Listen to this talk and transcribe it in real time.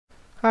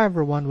Hi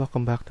everyone,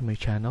 welcome back to my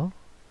channel.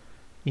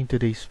 In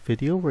today's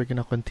video, we're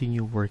gonna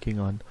continue working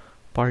on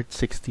part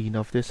 16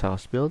 of this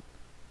house build.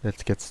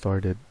 Let's get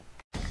started.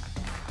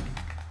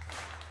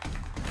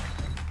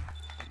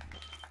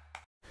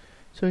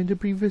 So in the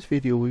previous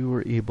video, we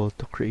were able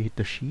to create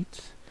the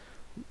sheets.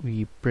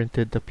 We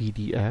printed the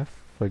PDF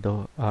for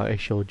the I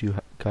showed you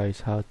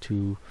guys how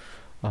to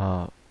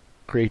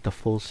create a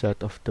full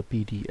set of the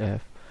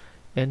PDF,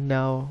 and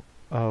now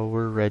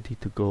we're ready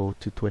to go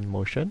to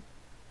Twinmotion.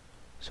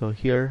 So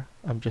here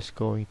I'm just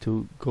going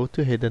to go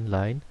to hidden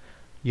line.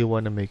 You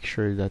want to make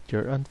sure that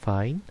you're on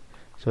fine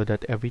so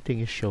that everything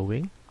is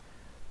showing,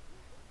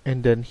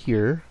 and then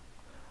here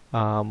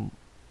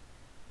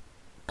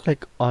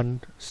click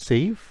on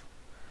save,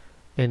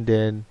 and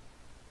then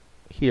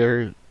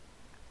here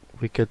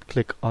we could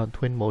click on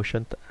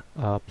Twinmotion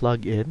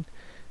plugin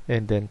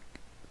and then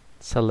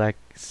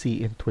select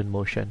see in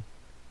Twinmotion.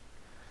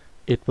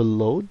 It will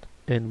load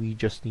and we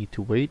just need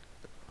to wait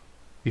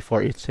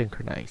before it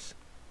synchronizes.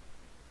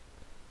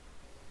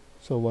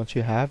 So once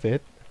you have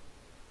it,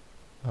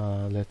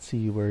 let's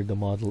see where the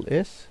model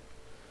is.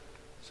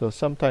 So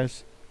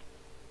sometimes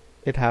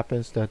it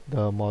happens that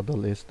the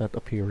model is not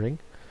appearing,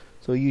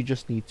 so you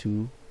just need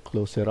to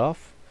close it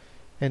off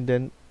and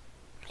then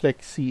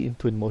click see in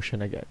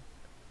Twinmotion again.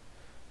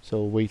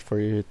 So wait for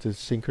it to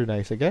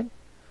synchronize again,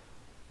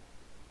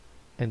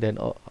 and then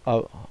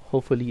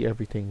hopefully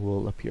everything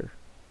will appear.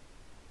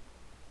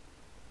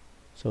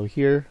 So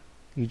here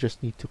you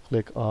just need to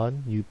click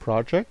on new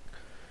project,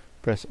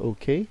 press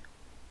OK.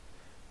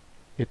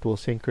 It will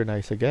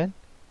synchronize again,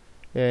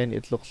 and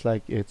it looks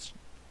like it's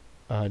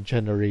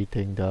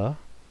generating the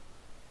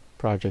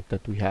project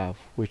that we have,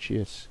 which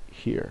is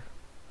here.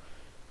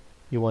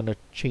 You want to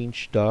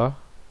change the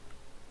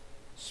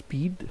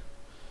speed.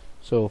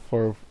 So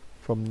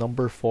from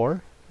number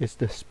 4 is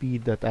the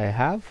speed that I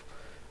have,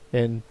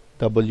 and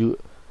WASD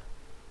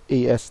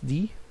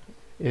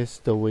is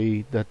the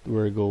way that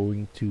we're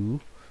going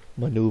to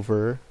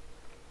maneuver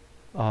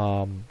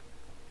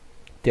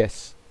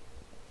this.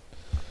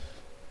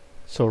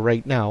 So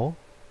right now,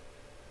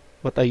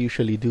 what I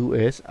usually do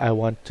is I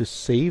want to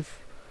save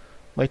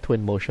my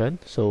Twinmotion,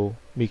 so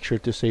make sure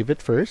to save it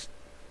first.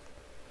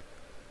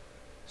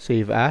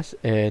 Save as,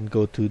 and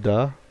go to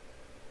the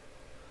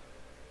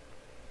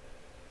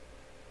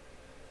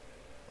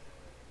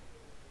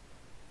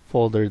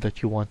folder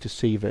that you want to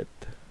save it.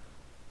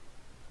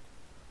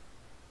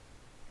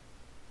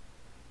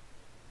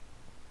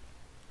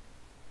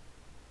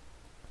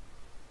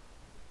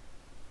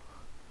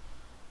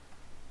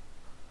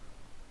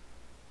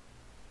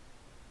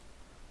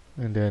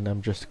 And then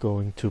I'm just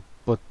going to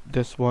put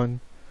this one,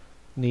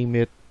 name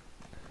it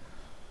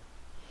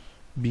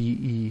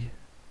BEMNN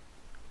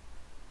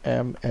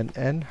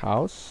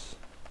house,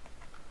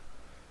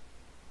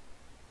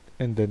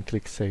 and then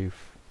click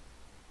save.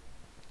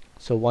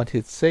 So once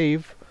it's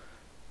saved,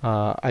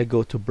 I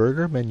go to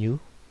burger menu,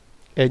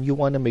 and you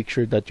want to make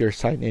sure that you're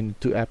signed in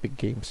to Epic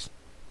Games,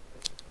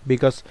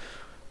 because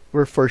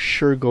we're for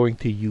sure going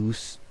to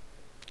use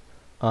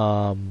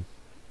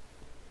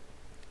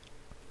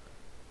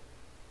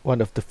one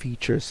of the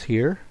features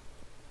here.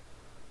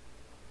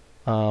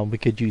 We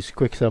could use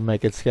quick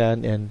make and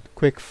scan and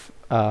quick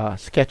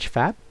sketch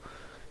fab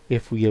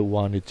if we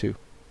wanted to.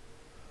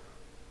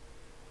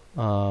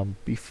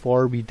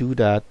 Before we do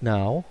that,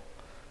 now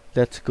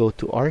let's go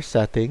to our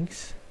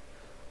settings.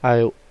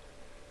 I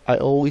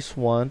always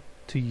want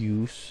to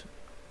use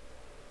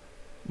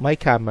my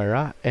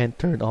camera and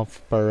turn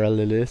off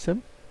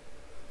parallelism,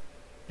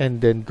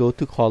 and then go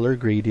to color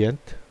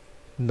gradient,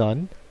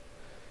 none,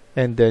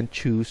 and then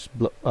choose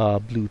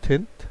blue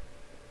tint.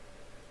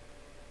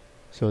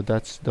 So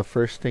that's the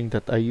first thing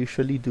that I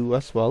usually do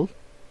as well.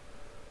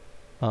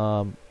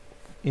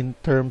 In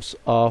terms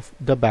of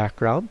the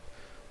background,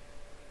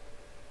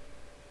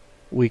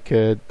 we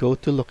could go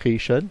to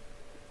location,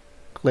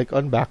 click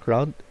on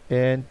background,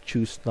 and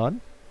choose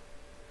none.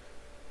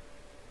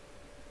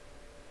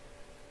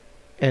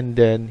 And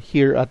then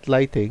here at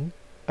lighting,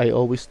 I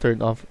always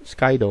turn off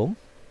sky dome.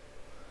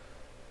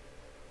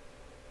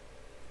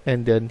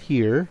 And then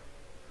here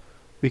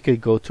we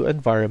could go to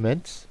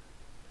environments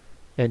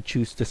and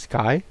choose the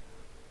sky.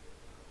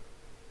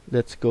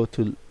 Let's go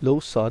to low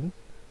sun,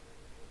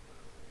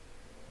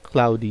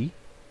 cloudy,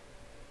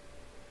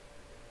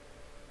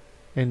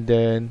 and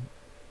then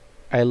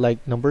I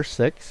like number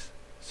 6,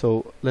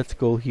 so let's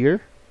go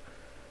here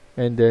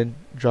and then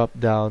drop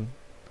down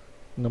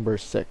number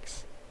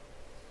 6.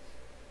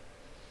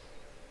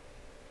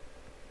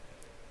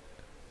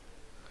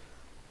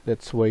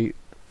 Let's wait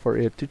for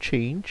it to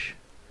change,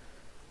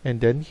 and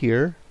then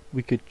here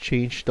we could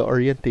change the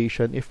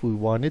orientation if we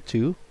wanted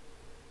to.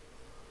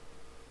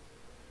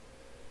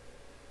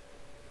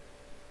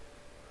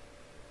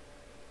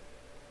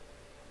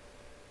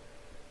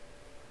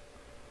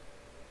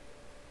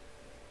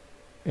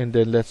 And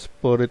then let's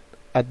put it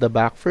at the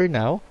back for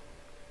now,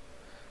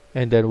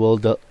 and then we'll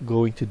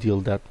going to deal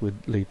that with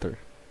later.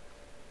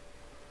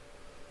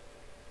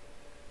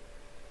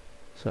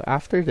 So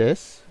after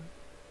this,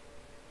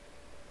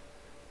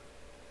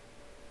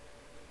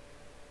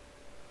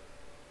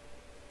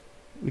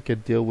 we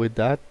could deal with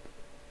that.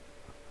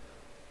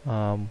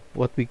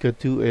 What we could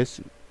do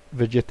is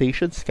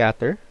vegetation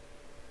scatter,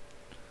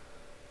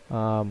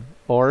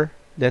 or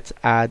let's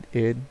add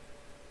in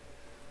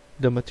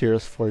the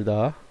materials for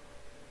the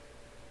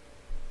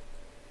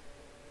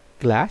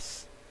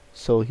glass.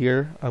 So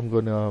here I'm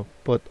gonna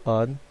put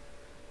on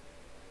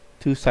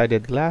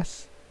two-sided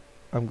glass.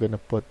 I'm gonna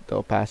put the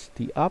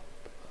opacity up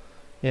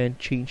and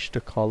change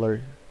the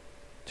color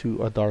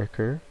to a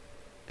darker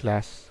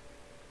glass.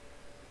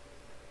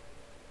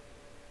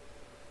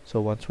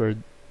 So once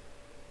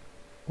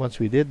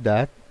we did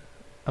that,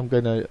 I'm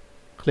gonna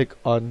click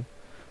on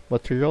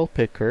material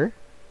picker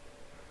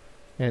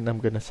and I'm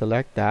gonna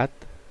select that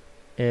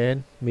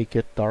and make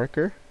it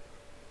darker.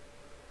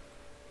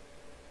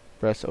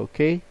 Press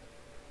OK,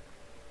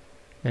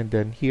 and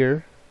then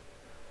here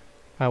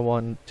I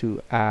want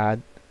to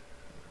add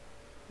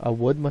a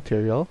wood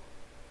material.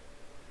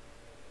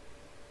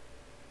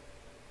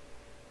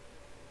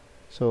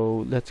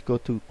 So let's go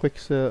to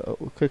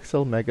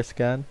Quixel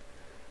Megascan,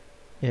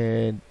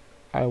 and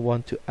I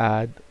want to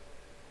add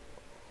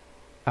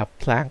a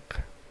plank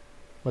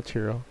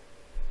material.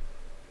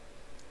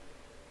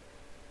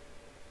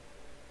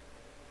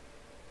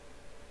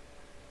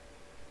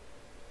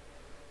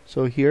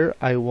 So here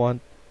I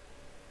want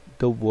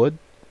the wood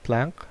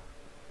plank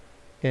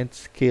and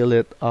scale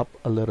it up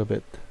a little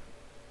bit.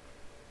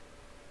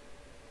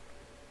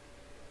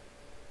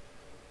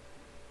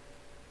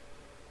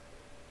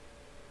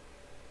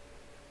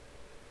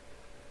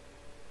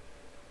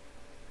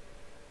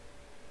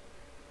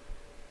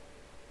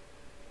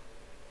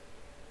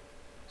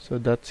 So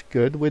that's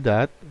good with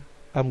that.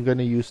 I'm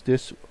gonna use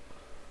this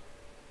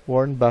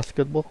worn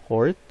basketball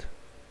court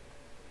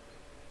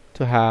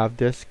to have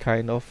this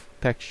kind of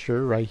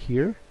texture right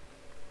here.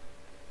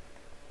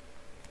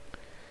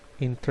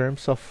 In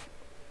terms of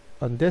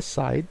on this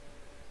side,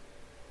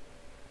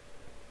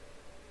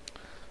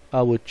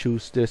 I would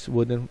choose this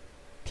wooden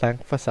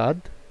plank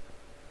facade,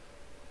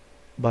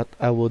 but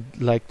I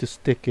would like to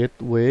stick it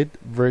with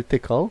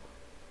vertical.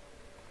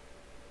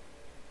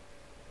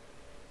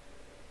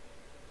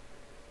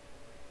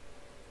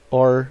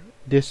 Or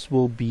this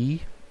will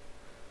be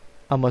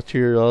a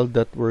material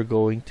that we're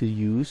going to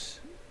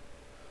use,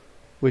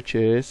 which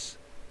is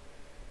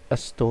a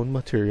stone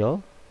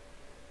material,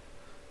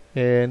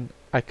 and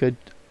I could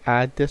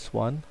add this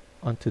one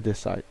onto this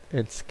side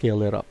and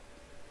scale it up.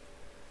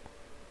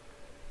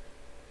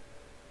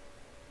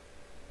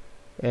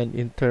 And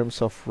in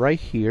terms of right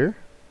here,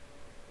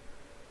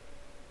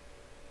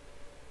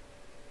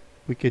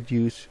 we could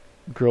use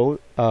granite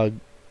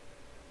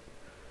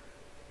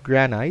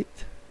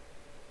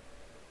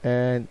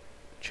and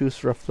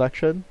choose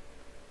reflection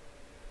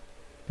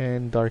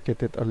and darken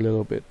it a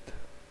little bit.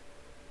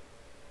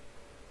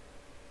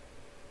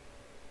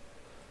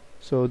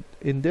 So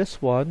in this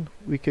one,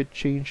 we could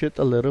change it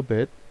a little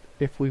bit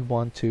if we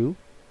want to.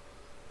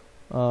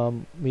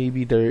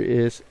 Maybe there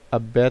is a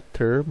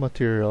better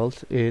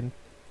materials in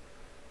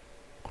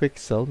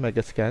Quixel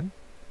Megascan.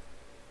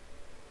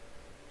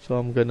 So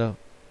I'm gonna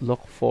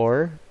look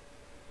for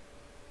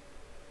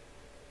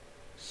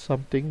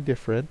something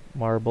different,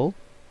 marble,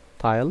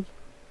 tile,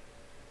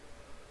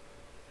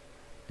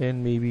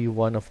 and maybe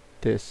one of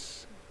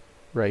this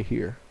right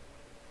here.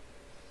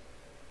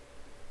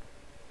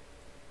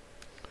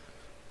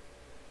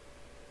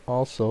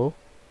 Also,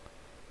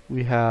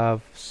 we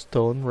have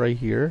stone right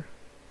here,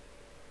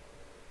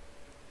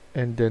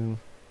 and then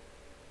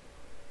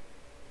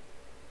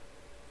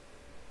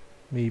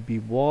maybe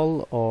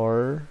wall,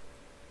 or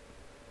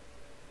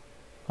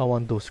I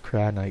want those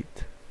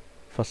granite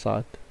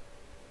facade.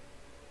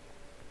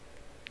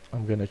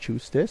 I'm gonna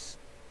choose this.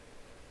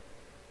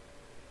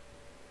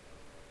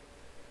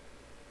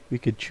 We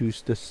could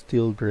choose the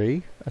steel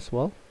gray as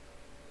well.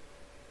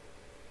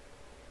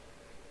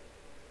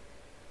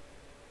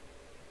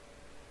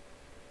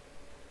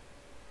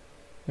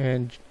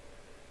 And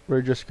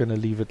we're just gonna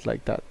leave it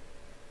like that.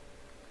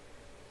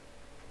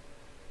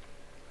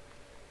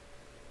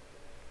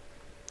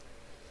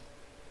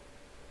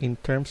 In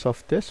terms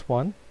of this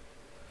one,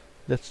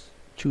 let's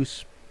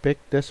pick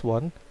this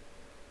one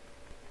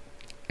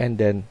and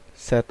then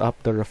set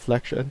up the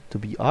reflection to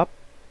be up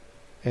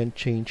and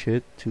change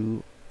it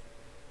to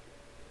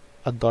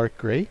a dark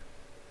gray,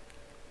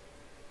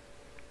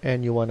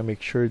 and you want to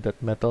make sure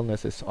that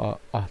metalness is on.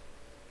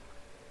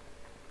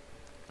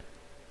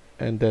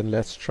 And then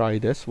let's try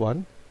this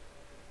one.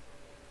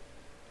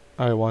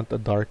 I want a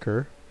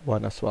darker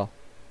one as well,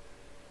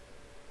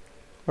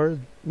 or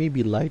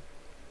maybe light,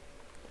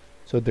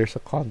 so there's a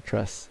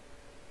contrast.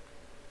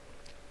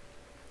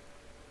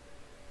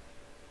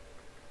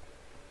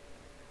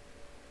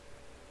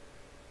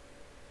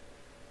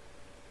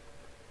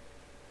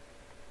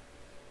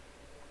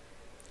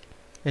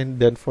 And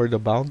then for the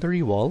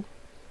boundary wall,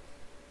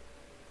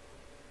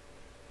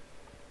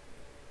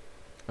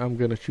 I'm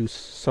gonna choose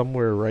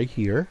somewhere right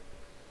here.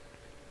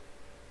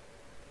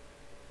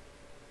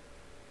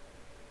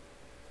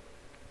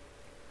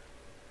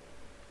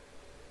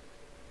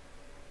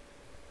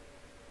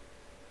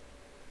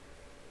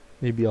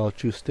 Maybe I'll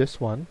choose this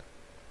one.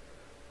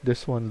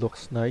 This one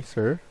looks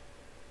nicer.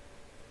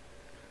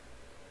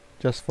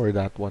 Just for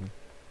that one.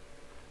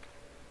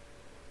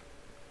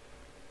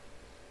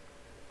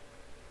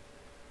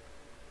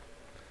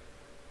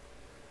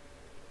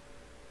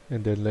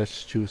 And then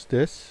let's choose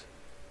this.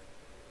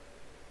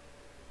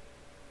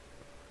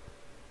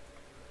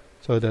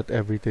 So that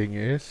everything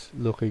is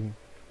looking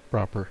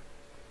proper.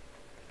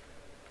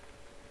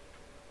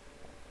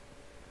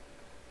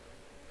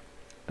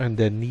 And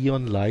then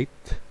neon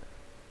light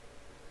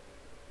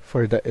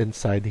for the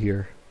inside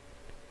here.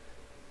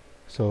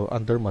 So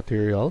under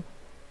material,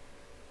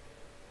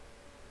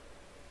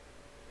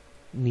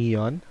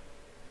 neon,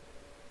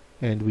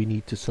 and we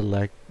need to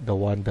select the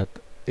one that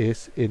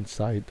is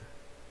inside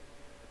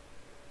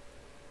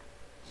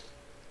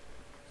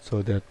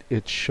so that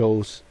it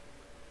shows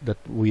that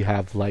we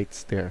have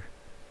lights there.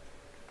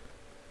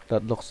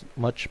 That looks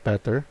much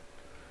better,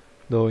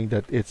 knowing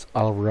that it's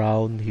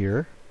around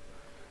here,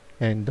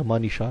 and the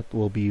money shot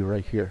will be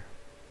right here,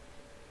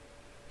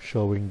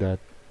 showing that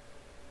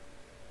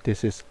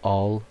this is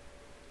all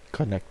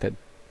connected.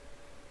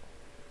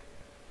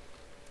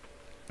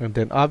 And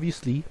then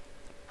obviously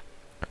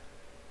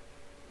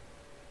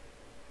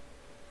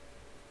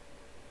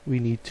we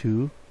need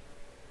to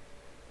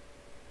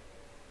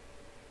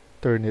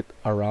turn it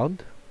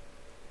around.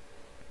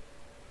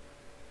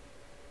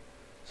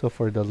 So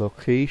for the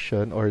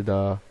location or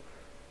the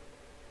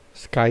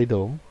sky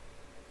dome,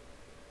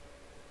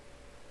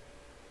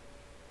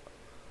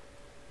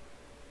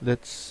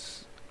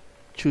 let's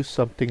choose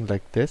something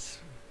like this.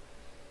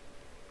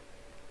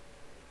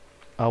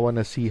 I want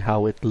to see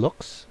how it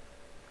looks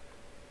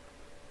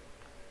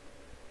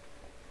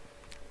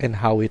and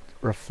how it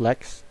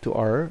reflects to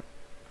our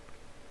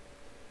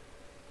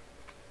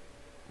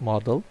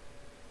model.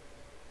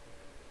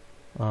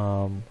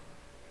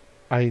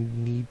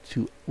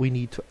 We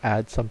need to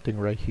add something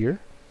right here.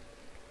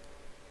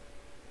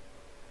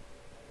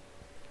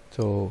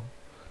 So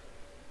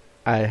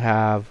I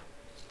have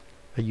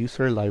a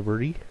user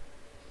library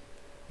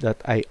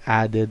that I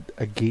added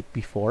a gate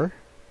before,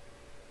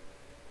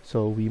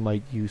 so we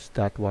might use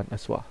that one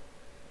as well.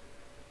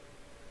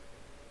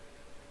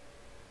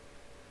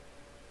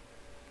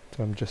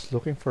 So I'm just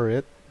looking for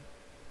it,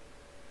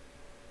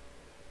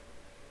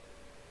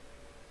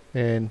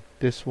 and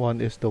this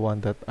one is the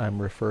one that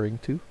I'm referring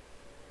to.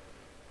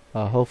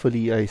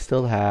 Hopefully I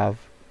still have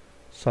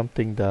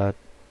something that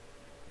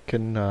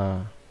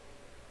can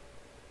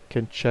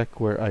check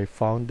where I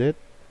found it,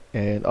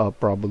 and I'll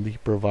probably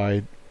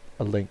provide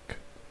a link.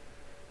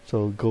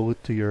 So go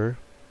to your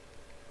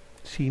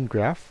scene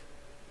graph,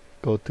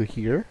 go to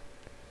here.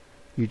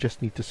 You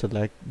just need to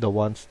select the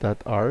ones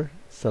that are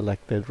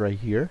selected right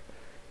here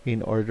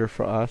in order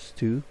for us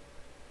to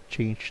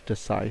change the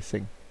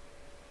sizing.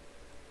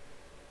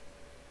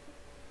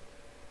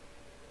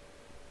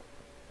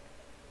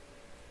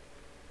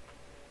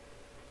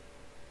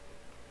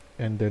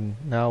 And then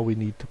now we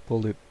need to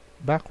pull it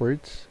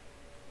backwards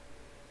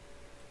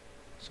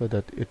so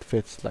that it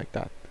fits like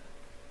that.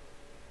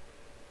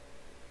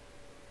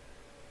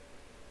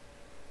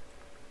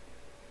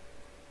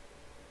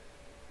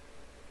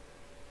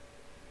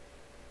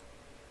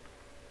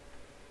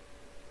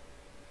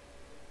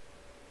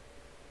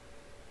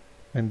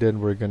 And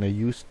then we're gonna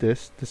use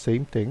this, the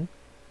same thing.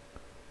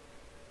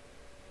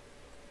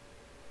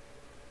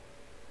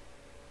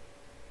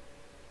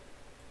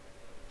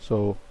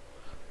 So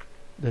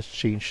let's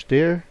change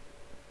there,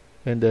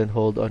 and then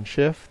hold on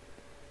shift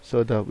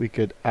so that we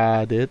could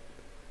add it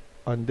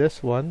on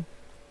this one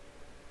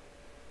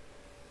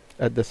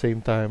at the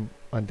same time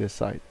on this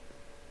side.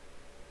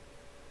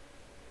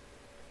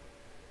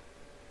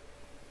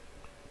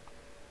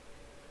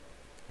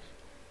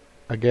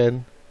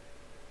 Again,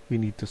 we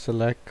need to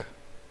select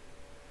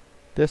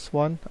this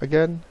one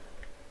again,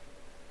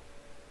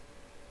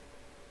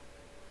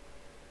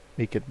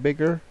 make it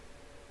bigger,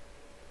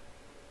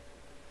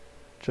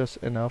 just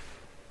enough,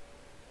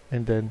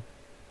 and then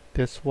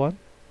this one,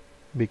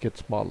 make it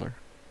smaller.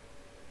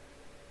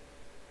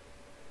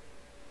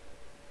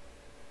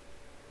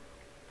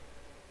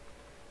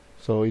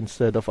 So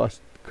instead of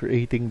us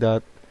creating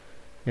that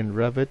in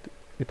Revit,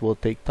 it will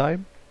take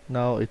time.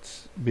 Now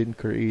it's been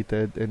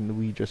created and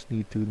we just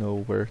need to know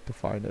where to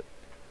find it.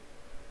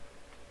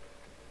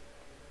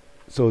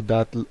 So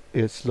that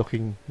is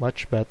looking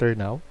much better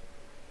now.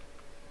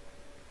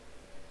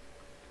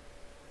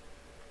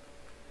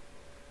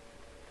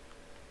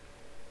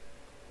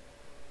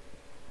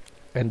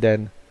 And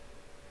then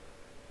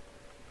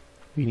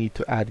we need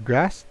to add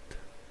grass.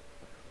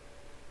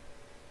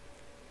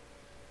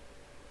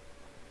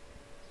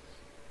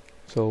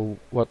 So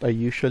what I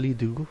usually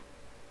do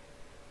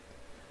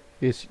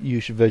is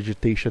use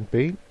vegetation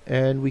paint,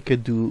 and we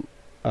could do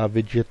a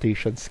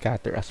vegetation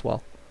scatter as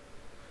well.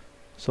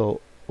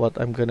 So what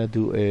I'm gonna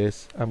do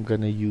is I'm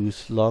gonna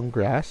use long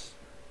grass.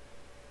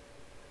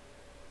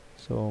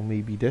 So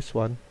maybe this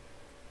one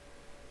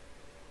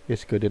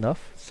is good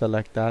enough.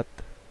 Select that.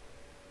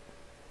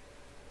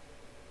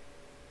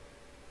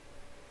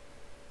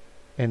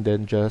 And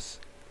then just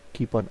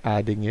keep on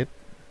adding it,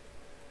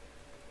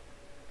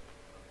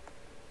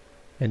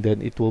 and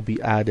then it will be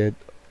added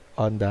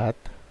on that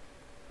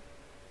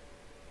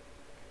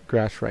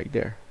grass right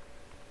there.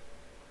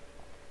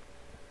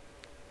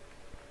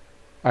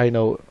 I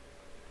know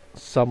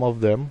some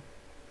of them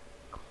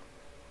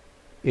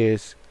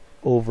is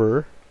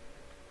over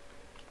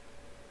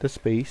the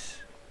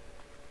space,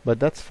 but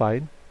that's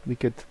fine. We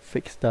could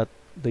fix that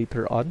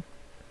later on.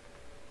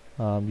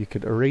 You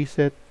could erase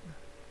it,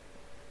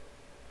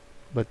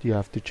 but you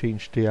have to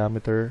change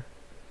diameter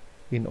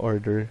in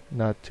order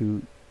not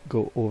to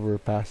go over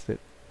past it.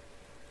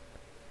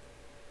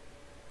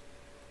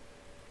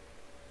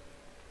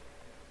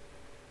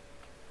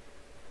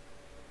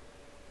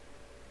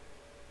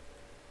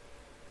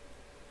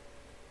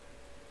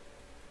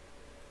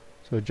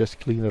 So just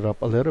clean it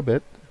up a little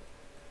bit.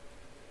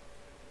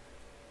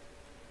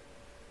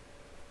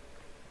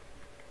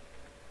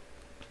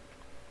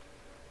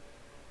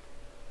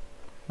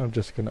 I'm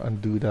just gonna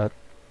undo that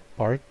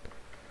part.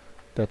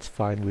 That's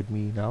fine with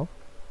me now.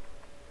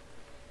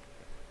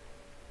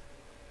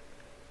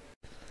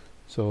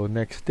 So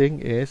next thing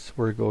is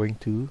we're going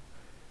to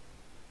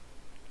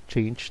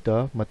change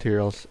the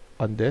materials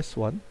on this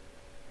one.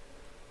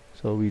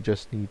 So we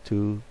just need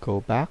to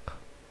go back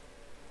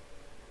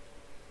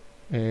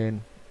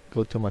and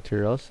go to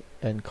materials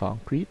and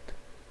concrete.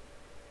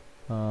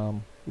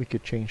 We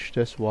could change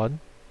this one.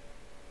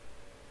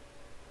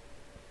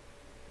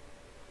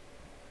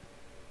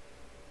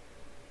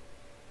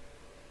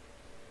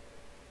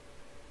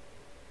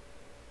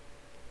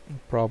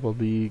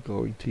 Probably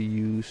going to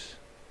use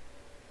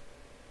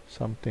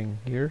something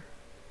here.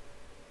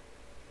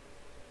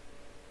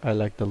 I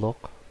like the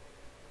look,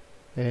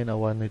 and I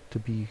want it to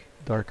be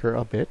darker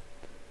a bit,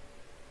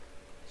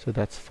 so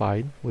that's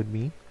fine with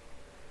me.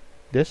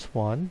 This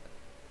one,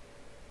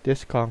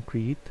 this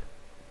concrete,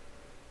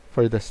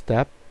 for the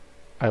step,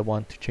 I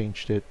want to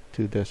change it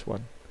to this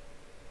one.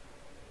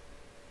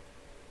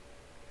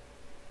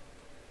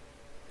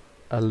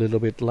 A little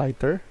bit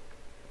lighter.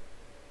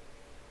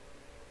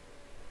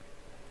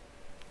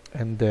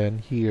 And then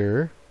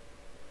here,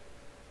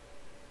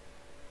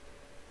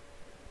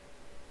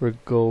 we're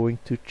going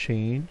to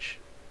change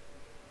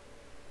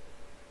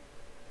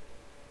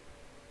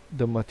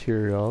the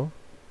material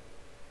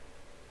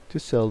to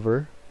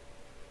silver,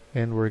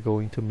 and we're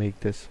going to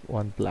make this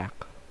one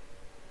black.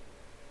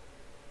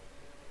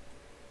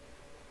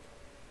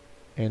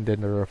 And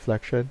then the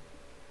reflection,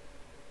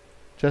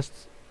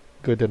 just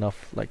good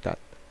enough like that.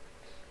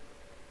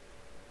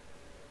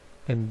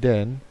 And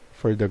then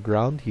for the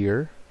ground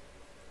here,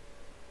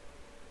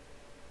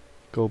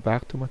 go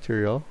back to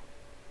material,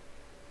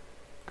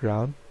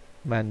 ground,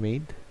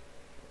 man-made,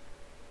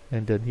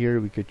 and then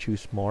here we could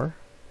choose more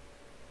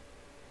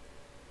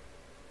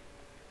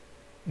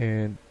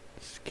and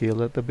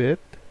scale it a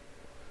bit.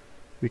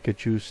 We could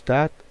choose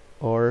that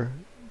or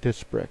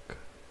this brick,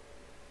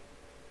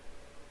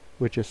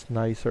 which is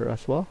nicer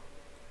as well.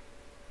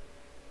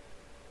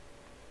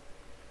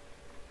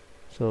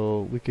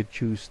 So we could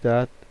choose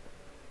that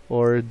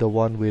or the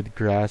one with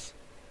grass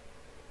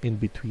in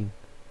between,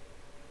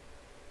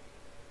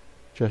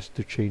 just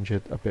to change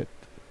it a bit.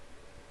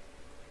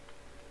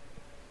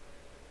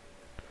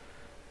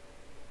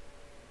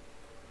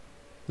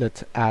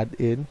 Let's add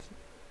in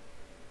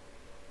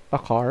a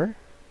car.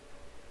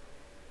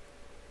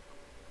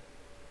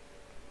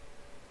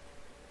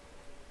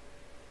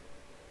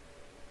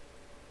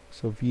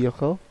 So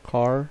vehicle,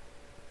 car,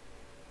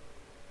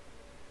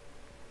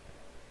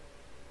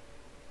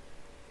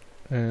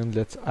 and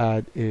let's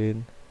add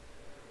in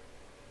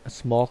a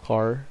small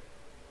car,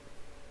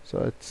 so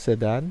it's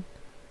sedan,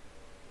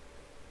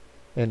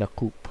 and a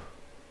coupe.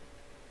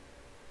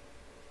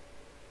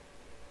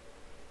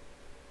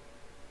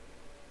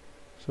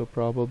 So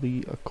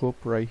probably a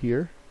coupe right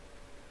here.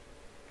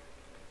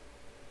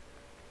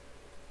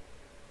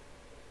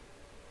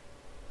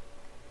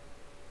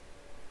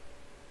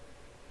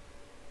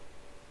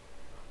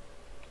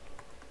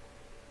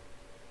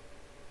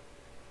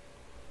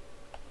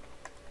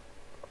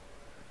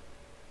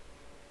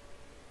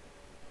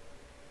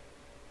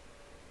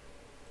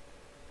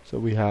 So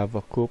we have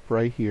a coupe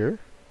right here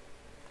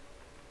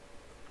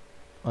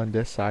on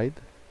this side.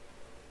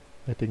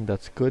 I think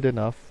that's good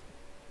enough.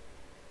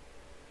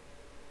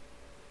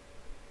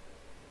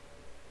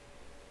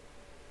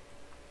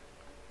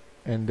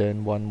 And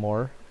then one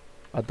more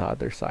at the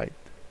other side.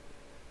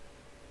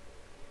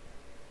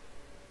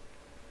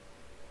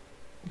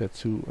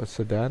 Let's do a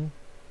sedan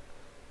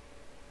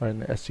or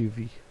an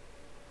SUV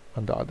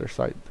on the other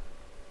side.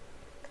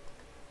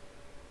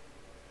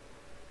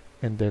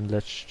 And then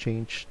let's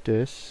change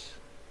this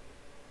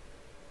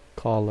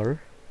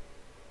color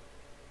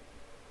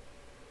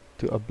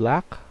to a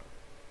black,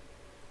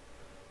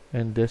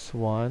 and this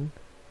one,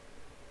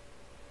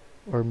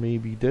 or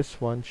maybe this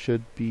one,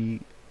 should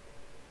be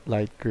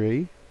light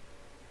gray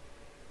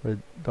or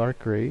dark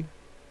gray,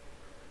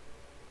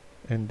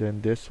 and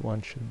then this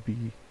one should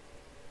be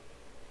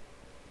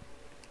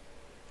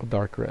a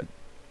dark red.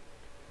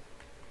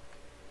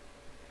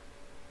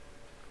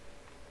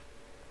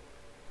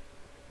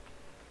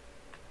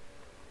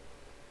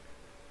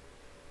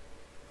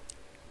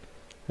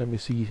 let me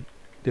see,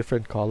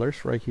 different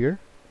colors right here.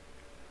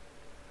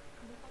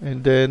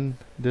 And then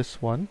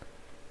this one,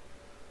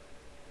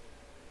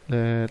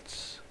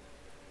 let's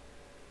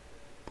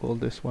pull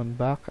this one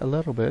back a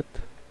little bit.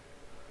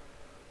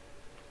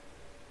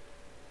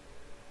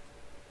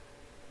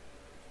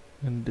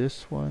 And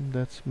this one,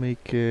 let's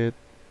make it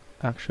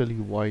actually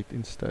white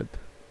instead.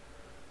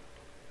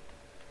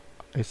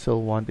 I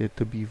still want it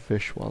to be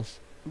visual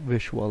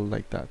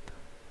like that.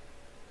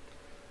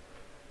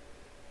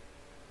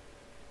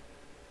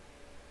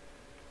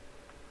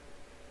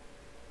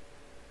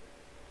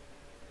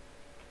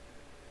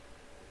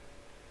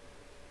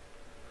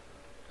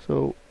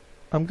 So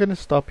I'm gonna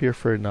stop here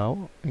for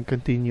now and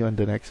continue on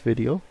the next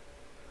video.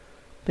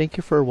 Thank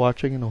you for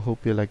watching, and I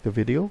hope you liked the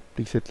video.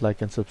 Please hit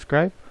like and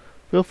subscribe.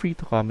 Feel free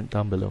to comment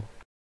down below.